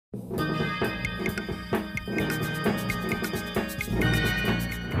In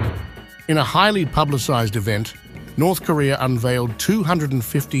a highly publicized event, North Korea unveiled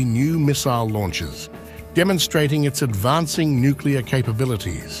 250 new missile launches, demonstrating its advancing nuclear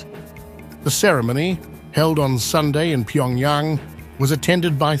capabilities. The ceremony, held on Sunday in Pyongyang, was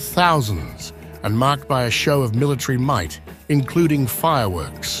attended by thousands and marked by a show of military might, including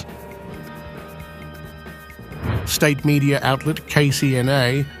fireworks. State media outlet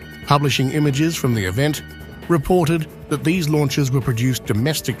KCNA, publishing images from the event, reported that these launches were produced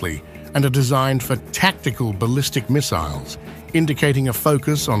domestically and are designed for tactical ballistic missiles, indicating a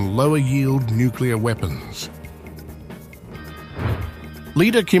focus on lower-yield nuclear weapons.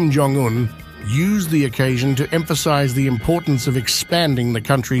 Leader Kim Jong Un used the occasion to emphasize the importance of expanding the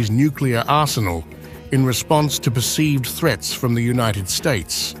country's nuclear arsenal in response to perceived threats from the United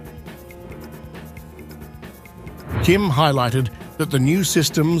States. Kim highlighted that the new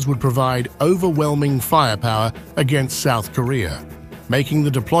systems would provide overwhelming firepower against South Korea, making the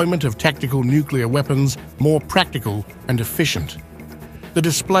deployment of tactical nuclear weapons more practical and efficient. The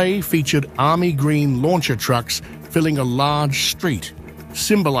display featured army green launcher trucks filling a large street,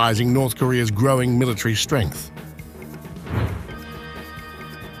 symbolizing North Korea's growing military strength.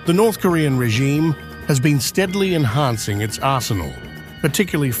 The North Korean regime has been steadily enhancing its arsenal,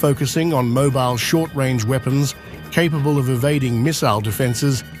 particularly focusing on mobile short-range weapons capable of evading missile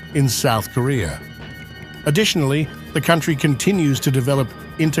defenses in South Korea. Additionally, the country continues to develop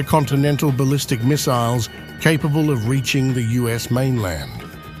intercontinental ballistic missiles capable of reaching the US mainland.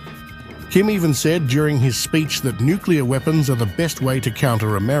 Kim even said during his speech that nuclear weapons are the best way to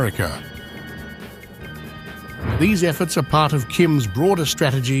counter America. These efforts are part of Kim's broader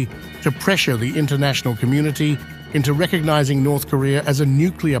strategy to pressure the international community into recognizing North Korea as a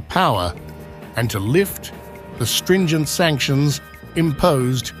nuclear power and to lift the stringent sanctions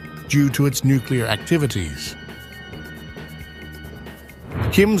imposed due to its nuclear activities.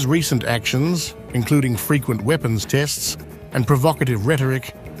 Kim's recent actions, including frequent weapons tests and provocative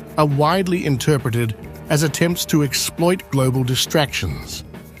rhetoric, are widely interpreted as attempts to exploit global distractions,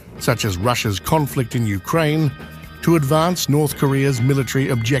 such as Russia's conflict in Ukraine, to advance North Korea's military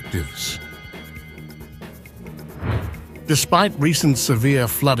objectives. Despite recent severe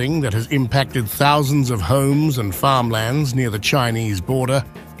flooding that has impacted thousands of homes and farmlands near the Chinese border,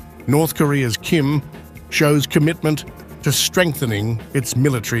 North Korea's Kim shows commitment to strengthening its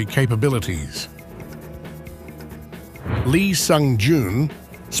military capabilities. Lee Sung-joon,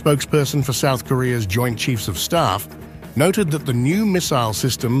 spokesperson for South Korea's Joint Chiefs of Staff, noted that the new missile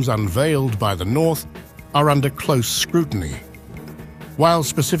systems unveiled by the North are under close scrutiny. While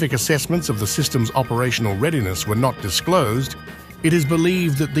specific assessments of the system's operational readiness were not disclosed, it is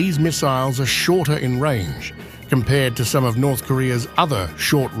believed that these missiles are shorter in range compared to some of North Korea's other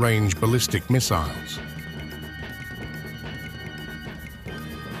short-range ballistic missiles.